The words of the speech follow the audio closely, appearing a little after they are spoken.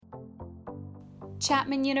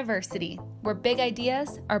Chapman University, where big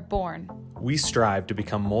ideas are born. We strive to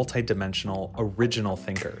become multidimensional, original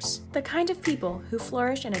thinkers. The kind of people who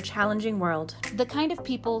flourish in a challenging world. The kind of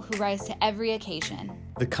people who rise to every occasion.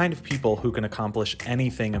 The kind of people who can accomplish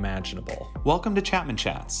anything imaginable. Welcome to Chapman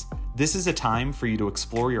Chats. This is a time for you to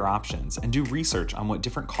explore your options and do research on what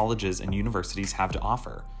different colleges and universities have to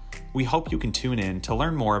offer. We hope you can tune in to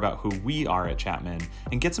learn more about who we are at Chapman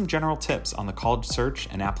and get some general tips on the college search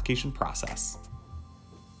and application process.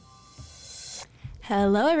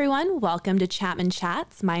 Hello, everyone. Welcome to Chapman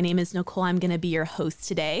Chats. My name is Nicole. I'm going to be your host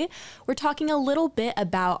today. We're talking a little bit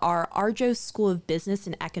about our Arjo School of Business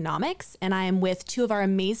and Economics, and I am with two of our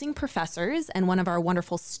amazing professors and one of our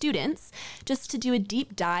wonderful students just to do a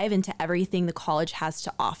deep dive into everything the college has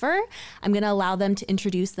to offer. I'm going to allow them to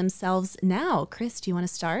introduce themselves now. Chris, do you want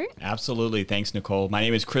to start? Absolutely. Thanks, Nicole. My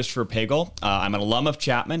name is Christopher Pagel. I'm an alum of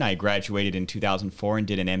Chapman. I graduated in 2004 and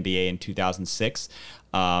did an MBA in 2006.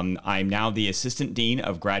 I'm now the Assistant Dean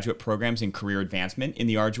of Graduate Programs and Career Advancement in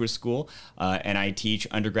the Arjo School, and I teach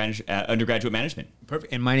undergraduate management.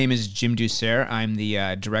 Perfect. And my name is Jim Ducer. I'm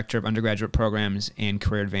the Director of Undergraduate Programs and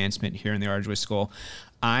Career Advancement here in the Arjo School.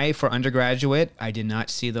 For undergraduate, I did not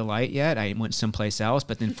see the light yet. I went someplace else.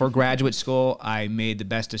 But then for graduate school, I made the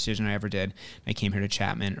best decision I ever did. I came here to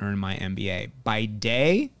Chapman, earned my MBA. By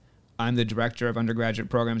day, I'm the Director of Undergraduate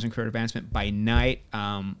Programs and Career Advancement. By night,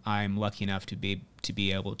 I'm lucky enough to be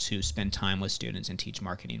able to spend time with students and teach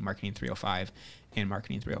Marketing 305 and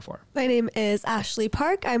Marketing 304. My name is Ashley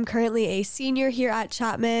Park. I'm currently a senior here at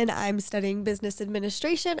Chapman. I'm studying business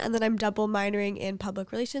administration, and then I'm double minoring in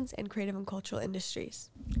public relations and creative and cultural industries.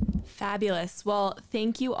 Fabulous. Well,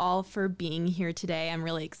 thank you all for being here today. I'm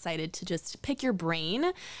really excited to just pick your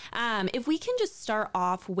brain. If we can just start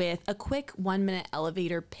off with a quick 1-minute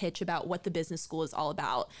elevator pitch about what the business school is all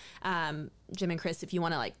about. Jim and Chris, if you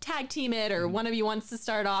want to tag team it, or one of you wants to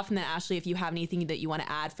start off, and then Ashley, if you have anything that you want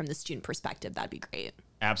to add from the student perspective, that'd be great.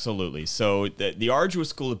 Absolutely. So the Arjo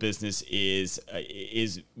School of Business is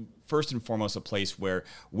first and foremost a place where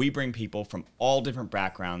we bring people from all different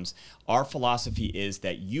backgrounds. Our philosophy is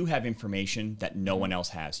that you have information that no one else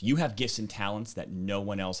has. You have gifts and talents that no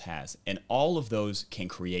one else has, and all of those can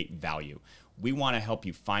create value. We want to help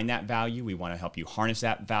you find that value. We want to help you harness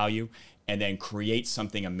that value and then create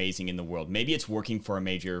something amazing in the world. Maybe it's working for a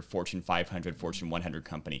major Fortune 500, Fortune 100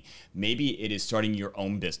 company. Maybe it is starting your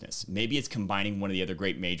own business. Maybe it's combining one of the other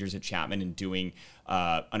great majors at Chapman and doing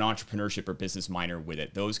an entrepreneurship or business minor with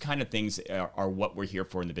it. Those kind of things are what we're here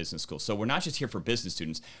for in the business school. So we're not just here for business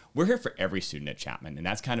students. We're here for every student at Chapman, and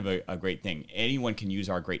that's kind of a great thing. Anyone can use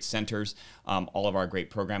our great centers, all of our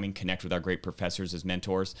great programming, connect with our great professors as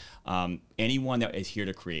mentors. Anyone that is here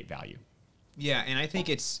to create value. Yeah, and I think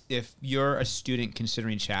if you're a student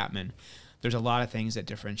considering Chapman, there's a lot of things that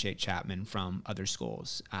differentiate Chapman from other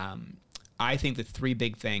schools. I think the three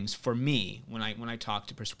big things for me when I talk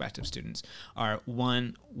to prospective students are,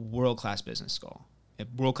 one, world-class business school. A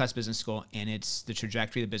world-class business school, and it's the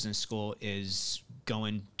trajectory of the business school is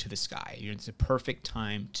going to the sky. It's a perfect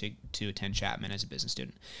time to attend Chapman as a business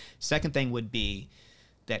student. Second thing would be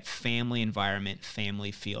that family environment,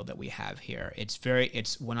 family feel that we have here.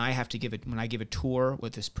 When I give a tour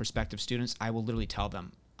with this prospective students, I will literally tell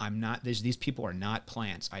them, these people are not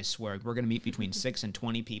plants. I swear, we're going to meet between 6 and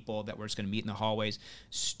 20 people that we're just going to meet in the hallways,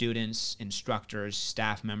 students, instructors,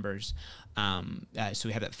 staff members. So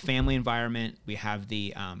we have that family environment. We have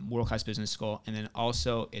the world-class business school. And then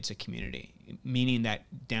also it's a community, meaning that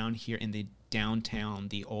down here in the downtown,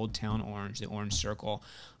 the Old Town Orange, the Orange Circle,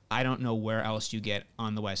 I don't know where else you get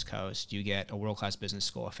on the West Coast. You get a world-class business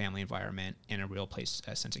school, a family environment, and a real place,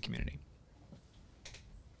 a sense of community.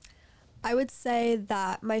 I would say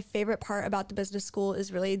that my favorite part about the business school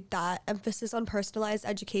is really that emphasis on personalized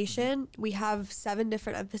education. We have 7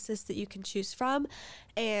 different emphases that you can choose from,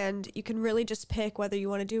 and you can really just pick whether you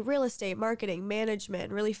want to do real estate, marketing,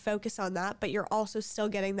 management, really focus on that, but you're also still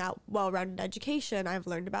getting that well-rounded education. I've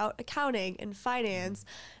learned about accounting and finance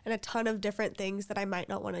and a ton of different things that I might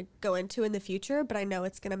not want to go into in the future, but I know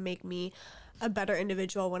it's going to make me a better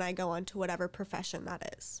individual when I go on to whatever profession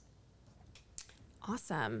that is.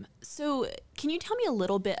 Awesome. So can you tell me a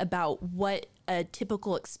little bit about what a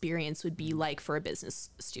typical experience would be like for a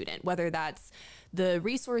business student, whether that's the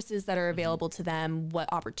resources that are available to them, what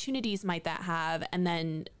opportunities might that have, and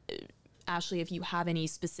then Ashley, if you have any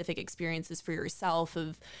specific experiences for yourself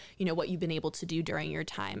of, what you've been able to do during your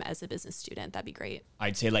time as a business student, that'd be great.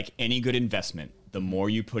 I'd say like any good investment, the more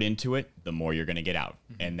you put into it, the more you're going to get out.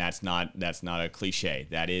 And that's not a cliche.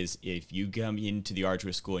 That is, if you come into the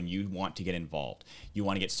Arduous School and you want to get involved, you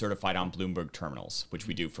want to get certified on Bloomberg terminals, which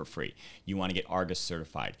we do for free. You want to get Argus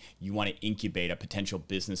certified. You want to incubate a potential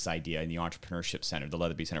business idea in the Entrepreneurship Center, the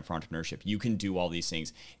Leatherby Center for Entrepreneurship. You can do all these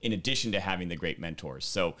things in addition to having the great mentors.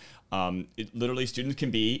 So literally students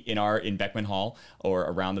can be in Beckman Hall or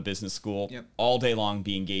around the business school all day long,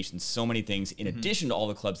 be engaged in so many things in addition to all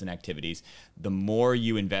the clubs and activities. The more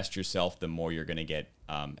you invest yourself, the more you're going to get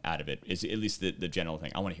out of it, is at least the general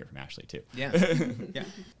thing. I want to hear from Ashley too. Yeah.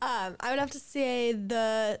 I would have to say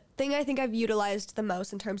the thing I think I've utilized the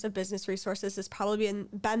most in terms of business resources has probably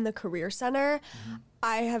been the Career Center.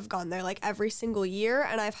 I have gone there like every single year,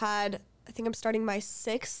 and I think I'm starting my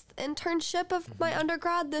 6th internship of my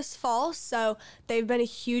undergrad this fall. So they've been a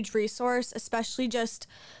huge resource, especially just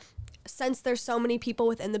since there's so many people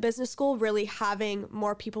within the business school, really having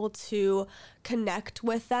more people to connect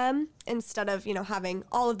with them instead of, having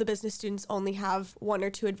all of the business students only have 1 or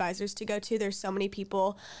 2 advisors to go to. There's so many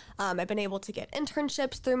people. I've been able to get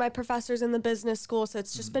internships through my professors in the business school. So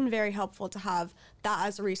it's just been very helpful to have that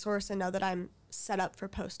as a resource and know that I'm set up for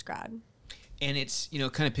post-grad. And it's,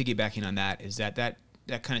 kind of piggybacking on that is that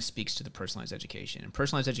kind of speaks to the personalized education. And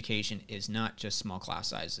personalized education is not just small class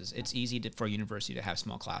sizes. It's easy for a university to have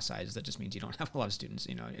small class sizes. That just means you don't have a lot of students,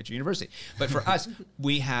 at your university. But for us,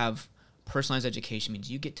 we have personalized education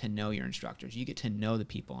means you get to know your instructors. You get to know the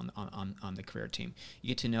people on the career team. You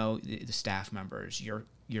get to know the staff members, your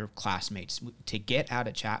classmates. To get out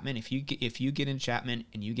of Chapman, if you get in Chapman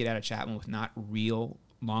and you get out of Chapman with not real,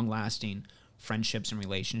 long-lasting friendships and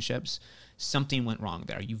relationships, something went wrong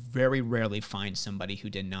there. You very rarely find somebody who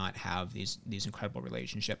did not have these incredible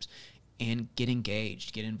relationships. And get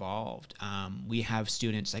engaged, get involved. We have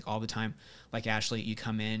students like all the time, like Ashley, you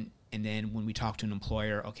come in and then when we talk to an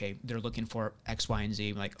employer, okay, they're looking for X, Y, and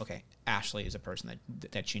Z. We're like, okay, Ashley is a person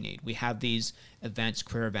that you need. We have these events,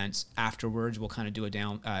 career events. Afterwards, we'll kind of do a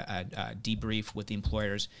debrief with the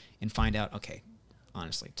employers and find out, okay,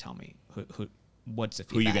 honestly, tell me what's the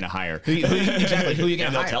feedback? Who are you going to hire? Exactly. Who are you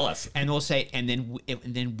going to hire? They'll tell us. And we'll say, and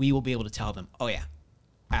then we will be able to tell them, oh yeah,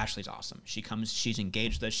 Ashley's awesome. She's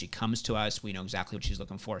engaged with us. She comes to us. We know exactly what she's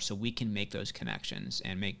looking for. So we can make those connections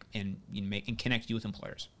and connect you with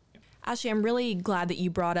employers. Ashley, I'm really glad that you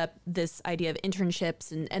brought up this idea of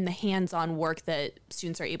internships and the hands-on work that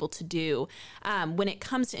students are able to do. When it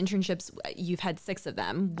comes to internships, you've had 6 of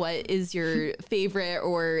them. What is your favorite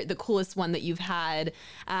or the coolest one that you've had?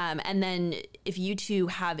 And then if you two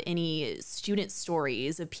have any student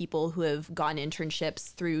stories of people who have gotten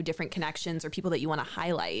internships through different connections or people that you want to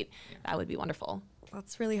highlight, that would be wonderful.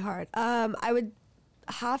 That's really hard. I would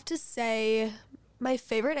have to say my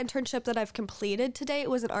favorite internship that I've completed to date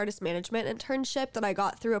was an artist management internship that I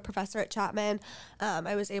got through a professor at Chapman.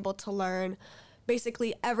 I was able to learn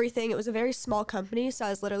basically everything. It was a very small company, so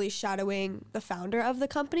I was literally shadowing the founder of the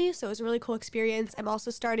company, so it was a really cool experience. I'm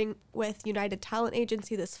also starting with United Talent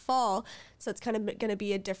Agency this fall, so it's kind of going to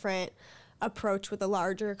be a different approach with a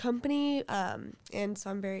larger company, and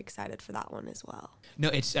so I'm very excited for that one as well. No,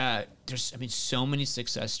 it's there's so many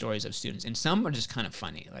success stories of students, and some are just kind of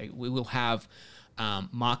funny. Like we will have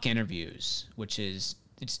mock interviews, which is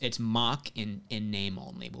it's mock in name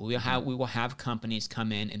only. But we will have companies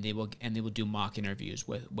come in and they will do mock interviews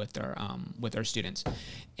with our students,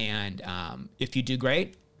 and if you do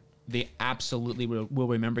great, they absolutely will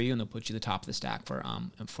remember you, and they'll put you at the top of the stack for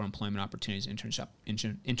employment opportunities,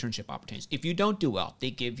 internship opportunities. If you don't do well,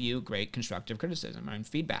 they give you great constructive criticism and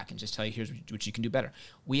feedback and just tell you here's what you can do better.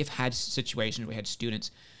 We have had situations where we had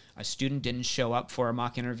a student didn't show up for a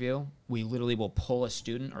mock interview. We literally will pull a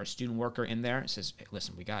student or a student worker in there and says, hey,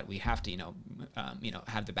 listen, we have to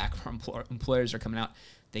have the back of our employers are coming out.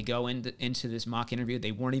 They go into this mock interview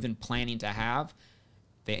they weren't even planning to have.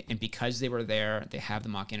 And because they were there, they have the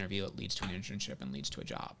mock interview. It leads to an internship and leads to a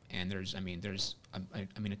job. And there's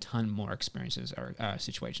a ton more experiences or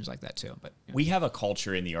situations like that too. But we have a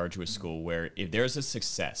culture in the Arduous School where if there's a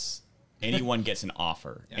success, anyone gets an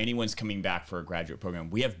offer. Yeah. Anyone's coming back for a graduate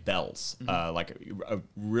program. We have bells, like a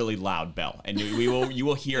really loud bell, and you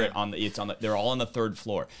will hear it they're all on the 3rd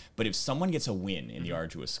floor. But if someone gets a win in the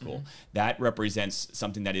Arduous School, that represents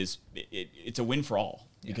something that is it's a win for all.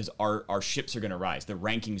 Because our ships are going to rise, the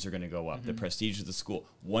rankings are going to go up, the prestige of the school.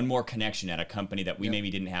 One more connection at a company that we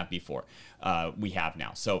maybe didn't have before, we have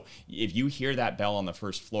now. So if you hear that bell on the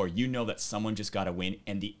 1st floor, you know that someone just got a win,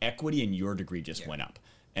 and the equity in your degree just went up.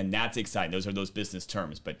 And that's exciting. Those are those business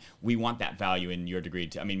terms, but we want that value in your degree.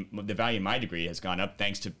 The value in my degree has gone up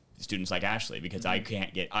thanks to students like Ashley, because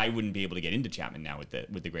I wouldn't be able to get into Chapman now with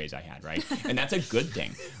the grades I had, right? And that's a good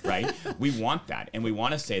thing, right? We want that, and we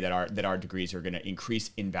want to say that our degrees are going to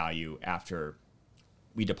increase in value after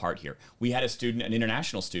we depart here. We had an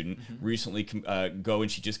international student recently go,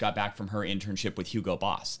 and she just got back from her internship with Hugo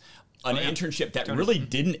Boss, an internship that really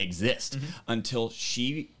didn't exist until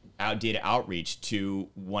she did outreach to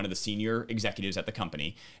one of the senior executives at the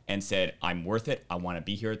company and said, I'm worth it. I want to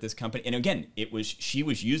be here at this company. And again, she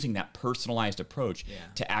was using that personalized approach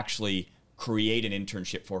to actually create an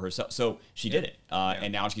internship for herself. So she did it.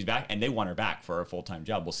 And now she's back, and they want her back for a full-time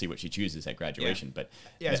job. We'll see what she chooses at graduation. But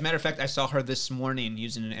as a matter of fact, I saw her this morning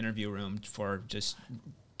using an interview room for just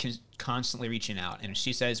constantly reaching out, and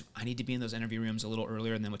she says, I need to be in those interview rooms a little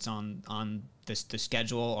earlier than what's on the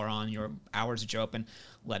schedule or on your hours that you're open.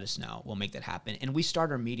 Let us know. We'll make that happen. And we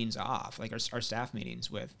start our meetings off, like our staff meetings,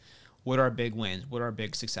 with what are our big wins, what are our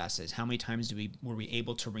big successes, how many times were we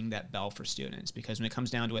able to ring that bell for students? Because when it comes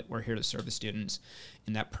down to it, we're here to serve the students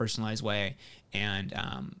in that personalized way, and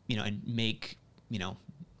and make,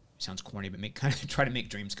 sounds corny, but try to make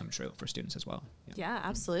dreams come true for students as well. Yeah,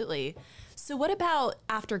 absolutely. So what about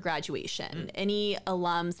after graduation? Any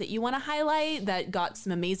alums that you want to highlight that got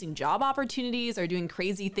some amazing job opportunities or doing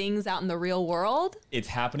crazy things out in the real world? It's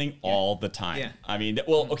happening all the time. Yeah. I mean,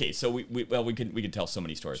 okay, so we could tell so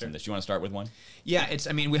many stories on this. Do you want to start with one? Yeah,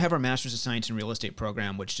 we have our Master's of Science in Real Estate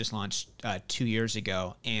program, which just launched 2 years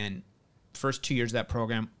ago, and first 2 years of that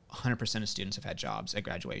program, 100% of students have had jobs at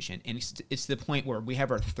graduation. And it's the point where we have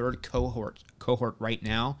our third cohort right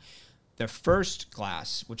now. The first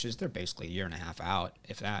class, they're basically a year and a half out,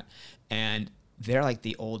 if that, and they're like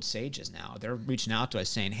the old sages now. They're reaching out to us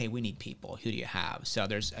saying, hey, we need people. Who do you have? So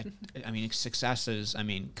there's, successes,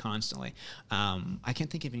 constantly. I can't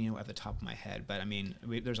think of any at the top of my head, but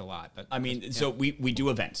there's a lot. But so we do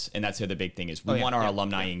events, and that's the big thing is we want our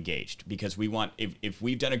alumni engaged, because we want, if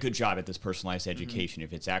we've done a good job at this personalized education,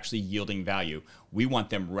 if it's actually yielding value, we want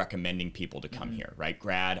them recommending people to come here, right?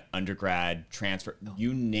 Grad, undergrad, transfer,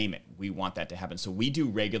 you name it. We want that to happen. So we do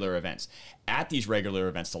regular events. At these regular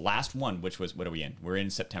events, the last one, which was, what are we in? We're in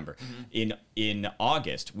September. In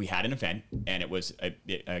August, we had an event, and it was,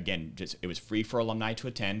 it was free for alumni to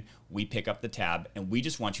attend. We pick up the tab, and we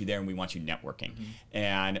just want you there, and we want you networking.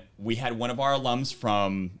 And we had one of our alums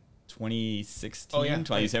from 2016,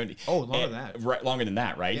 2017. Oh, longer than that. Right, longer than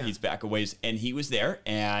that, right? Yeah. He's back a ways, and he was there,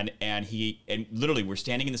 and literally we're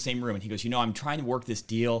standing in the same room, and he goes, I'm trying to work this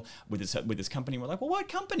deal with this company. We're like, well, what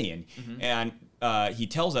company? And he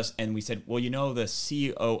tells us, and we said, well,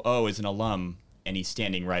 the COO is an alum, and he's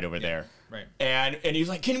standing right over there. Right. And he's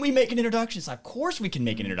like, can we make an introduction? It's like, of course we can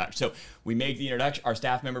make an introduction. So we make the introduction, our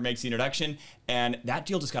staff member makes the introduction, and that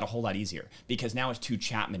deal just got a whole lot easier, because now it's two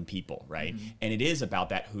Chapman people, right? And it is about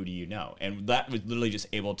that, who do you know? And that was literally just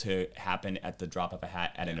able to happen at the drop of a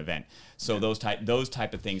hat at an event. So those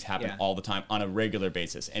type of things happen all the time on a regular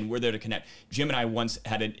basis, and we're there to connect. Jim and I once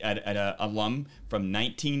had an alum from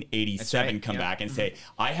 1987 come back and say,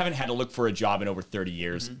 I haven't had to look for a job in over 30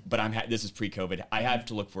 years, but this is pre-COVID. I have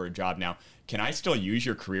to look for a job now. Can I still use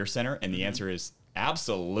your career center? And the answer is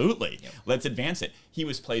absolutely. Yep. Let's advance it. He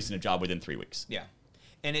was placed in a job within 3 weeks. Yeah.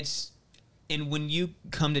 And when you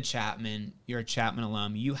come to Chapman, you're a Chapman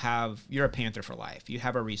alum, you're a Panther for life. You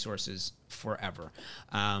have our resources forever.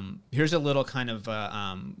 Here's a little kind of,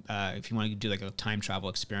 if you want to do like a time travel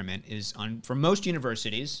experiment, for most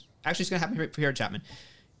universities, actually it's going to happen here at Chapman,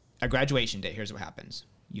 at graduation day, here's what happens.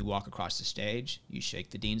 You walk across the stage, you shake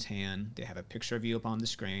the dean's hand, they have a picture of you up on the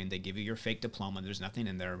screen, they give you your fake diploma, there's nothing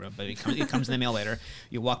in there, but it comes in the mail later.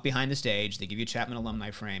 You walk behind the stage, they give you a Chapman alumni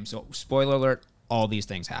frame. So spoiler alert, all these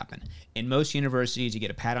things happen. In most universities, you get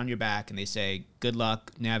a pat on your back and they say, good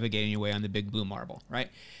luck navigating your way on the big blue marble, right?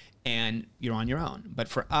 And you're on your own. But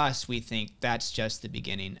for us, we think that's just the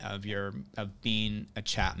beginning of being a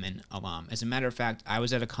Chapman alum. As a matter of fact, I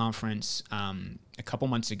was at a conference a couple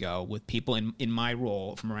months ago with people in my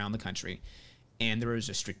role from around the country, and there was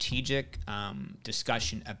a strategic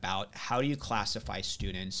discussion about how do you classify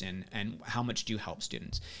students and how much do you help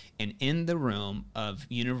students. And in the room of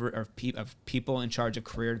people in charge of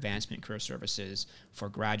career advancement, career services for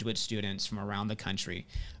graduate students from around the country,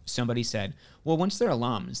 somebody said, well, once they're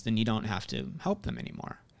alums, then you don't have to help them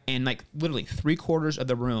anymore. And like literally 3/4 of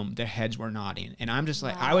the room, their heads were nodding. And I'm just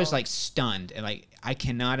like, wow. I was like stunned. And like, I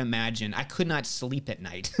cannot imagine, I could not sleep at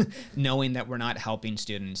night knowing that we're not helping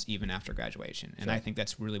students even after graduation. And I think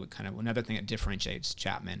that's really what kind of another thing that differentiates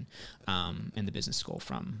Chapman and the business school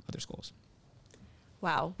from other schools.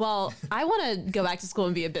 Wow. Well, I want to go back to school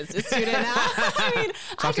and be a business student now. I mean,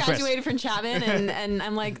 I graduated from Chapman and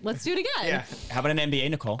I'm like, let's do it again. Yeah. How about an MBA,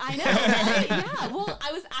 Nicole? I know. Right? Yeah. Well,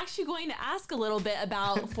 I was actually going to ask a little bit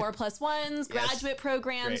about 4+1s, graduate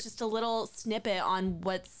programs, Great. just a little snippet on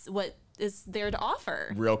what is there to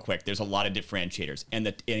offer. Real quick, there's a lot of differentiators.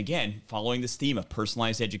 And again, following this theme of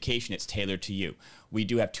personalized education, it's tailored to you. We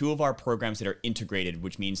do have 2 of our programs that are integrated,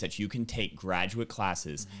 which means that you can take graduate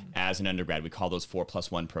classes as an undergrad. We call those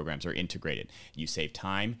 4+1 programs are integrated. You save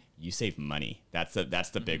time, you save money. That's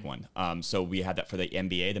the big one. So we have that for the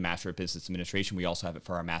MBA, the Master of Business Administration. We also have it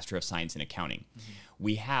for our Master of Science in Accounting.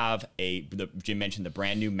 We have Jim mentioned the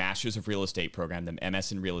brand new Masters of Real Estate program, the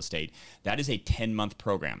MS in Real Estate. That is a 10-month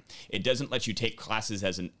program. It doesn't let you take classes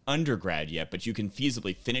as an undergrad yet, but you can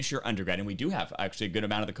feasibly finish your undergrad. And we do have actually a good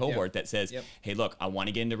amount of the cohort that says, hey, look, I want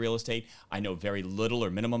to get into real estate. I know very little or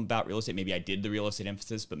minimum about real estate. Maybe I did the real estate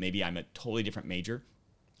emphasis, but maybe I'm a totally different major.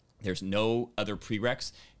 There's no other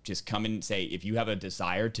prereqs. Just come and say, if you have a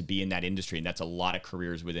desire to be in that industry, and that's a lot of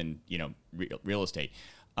careers within, real estate,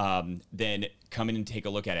 then come in and take a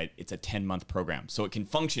look at it. It's a 10-month program. So it can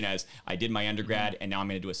function as I did my undergrad and now I'm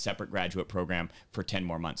going to do a separate graduate program for 10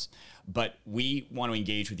 more months. But we want to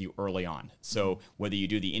engage with you early on. So whether you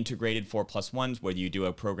do the integrated 4+1s, whether you do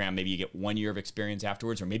a program, maybe you get 1 year of experience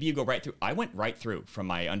afterwards, or maybe you go right through. I went right through from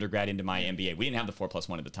my undergrad into my MBA. We didn't have the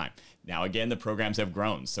 4+1 at the time. Now, again, the programs have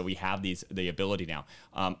grown. So we have the ability now.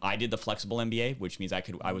 I did the flexible MBA, which means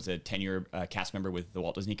I was a 10-year cast member with the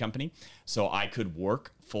Walt Disney Company. So I could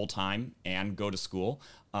work full-time and go to school.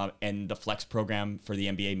 And the flex program for the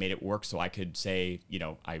MBA made it work, so I could say,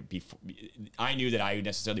 I knew that I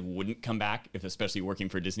necessarily wouldn't come back, especially working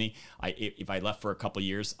for Disney. If I left for a couple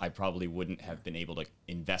years, I probably wouldn't have been able to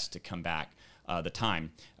invest to come back, the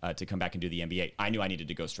time to come back and do the MBA. I knew I needed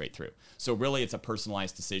to go straight through. So really, it's a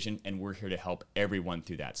personalized decision, and we're here to help everyone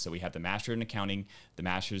through that. So we have the Master in Accounting, the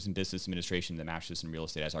Masters in Business Administration, the Masters in Real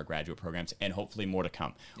Estate as our graduate programs, and hopefully more to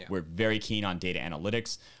come. Yeah. We're very keen on data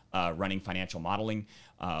analytics, running financial modeling,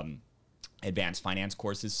 advanced finance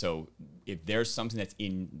courses. So if there's something that's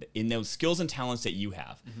in those skills and talents that you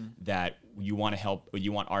have that you want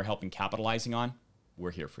our help in capitalizing on,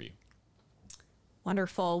 we're here for you.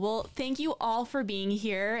 Wonderful. Well, thank you all for being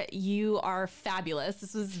here. You are fabulous.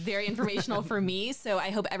 This was very informational for me. So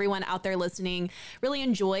I hope everyone out there listening really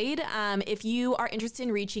enjoyed. If you are interested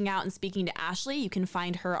in reaching out and speaking to Ashley, you can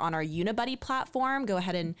find her on our Unibuddy platform. Go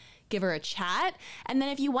ahead and give her a chat. And then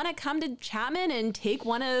if you want to come to Chapman and take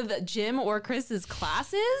one of Jim or Chris's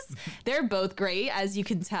classes, they're both great, as you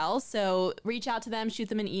can tell. So reach out to them, shoot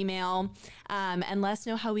them an email, and let us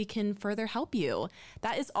know how we can further help you.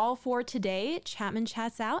 That is all for today. Chapman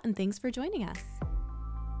Chats out, and thanks for joining us.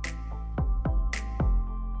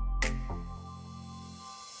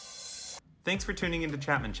 Thanks for tuning into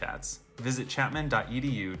Chapman Chats. Visit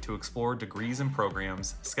chapman.edu to explore degrees and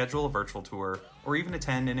programs, schedule a virtual tour, or even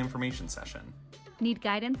attend an information session. Need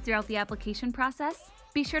guidance throughout the application process?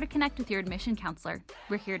 Be sure to connect with your admission counselor.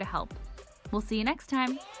 We're here to help. We'll see you next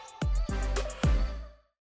time.